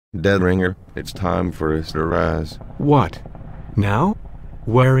Dead ringer, it's time for us to rise. What? Now?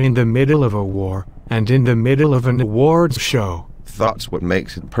 We're in the middle of a war, and in the middle of an awards show. Thought's what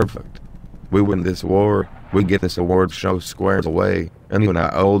makes it perfect. We win this war, we get this awards show squared away, and you and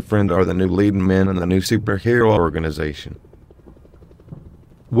our old friend are the new leading men in the new superhero organization.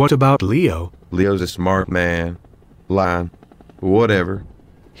 What about Leo? Leo's a smart man. Lying. Whatever.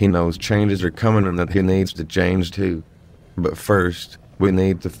 He knows changes are coming and that he needs to change too. But first, we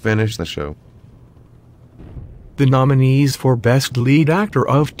need to finish the show. The nominees for Best Lead Actor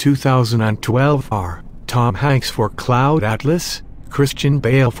of 2012 are Tom Hanks for Cloud Atlas, Christian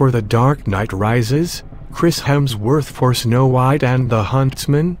Bale for The Dark Knight Rises, Chris Hemsworth for Snow White and the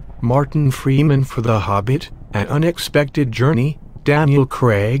Huntsman, Martin Freeman for The Hobbit, An Unexpected Journey, Daniel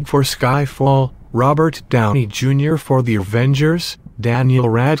Craig for Skyfall, Robert Downey Jr. for The Avengers, Daniel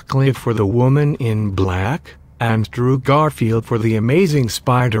Radcliffe for The Woman in Black, Andrew Garfield for The Amazing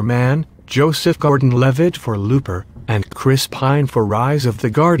Spider-Man, Joseph Gordon-Levitt for Looper, and Chris Pine for Rise of the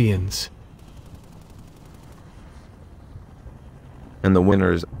Guardians. And the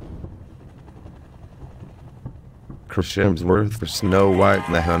winners: Chris Hemsworth for Snow White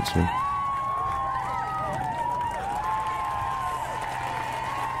and the Huntsman,